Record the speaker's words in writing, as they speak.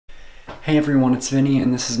Hey everyone, it's Vinny,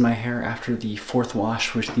 and this is my hair after the fourth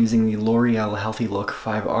wash with using the Loreal Healthy Look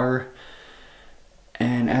 5R.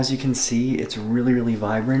 And as you can see, it's really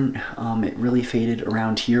vibrant. It really faded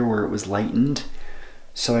around here where it was lightened.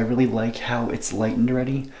 So I really like how it's lightened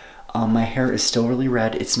already. My hair is still really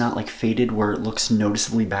red. It's not like faded where it looks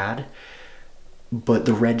noticeably bad, but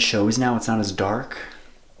the red shows now. It's not as dark.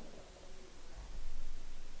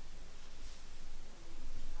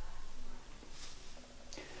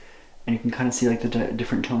 And you can kind of see like the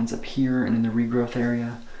different tones up here and in the regrowth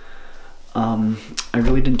area. I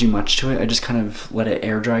really didn't do much to it. I just kind of let it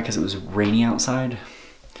air dry because it was rainy outside.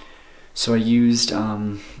 So I used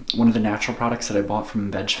one of the natural products that I bought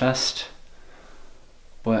from VegFest.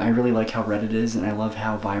 But I really like how red it is, and I love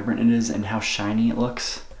how vibrant it is and how shiny it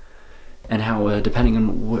looks. And how, depending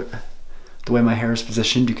on the way my hair is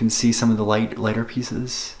positioned, you can see some of the lighter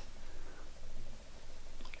pieces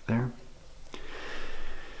there.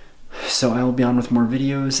 So I will be on with more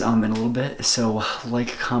videos in a little bit, so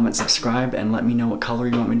like, comment, subscribe, and let me know what color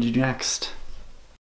you want me to do next.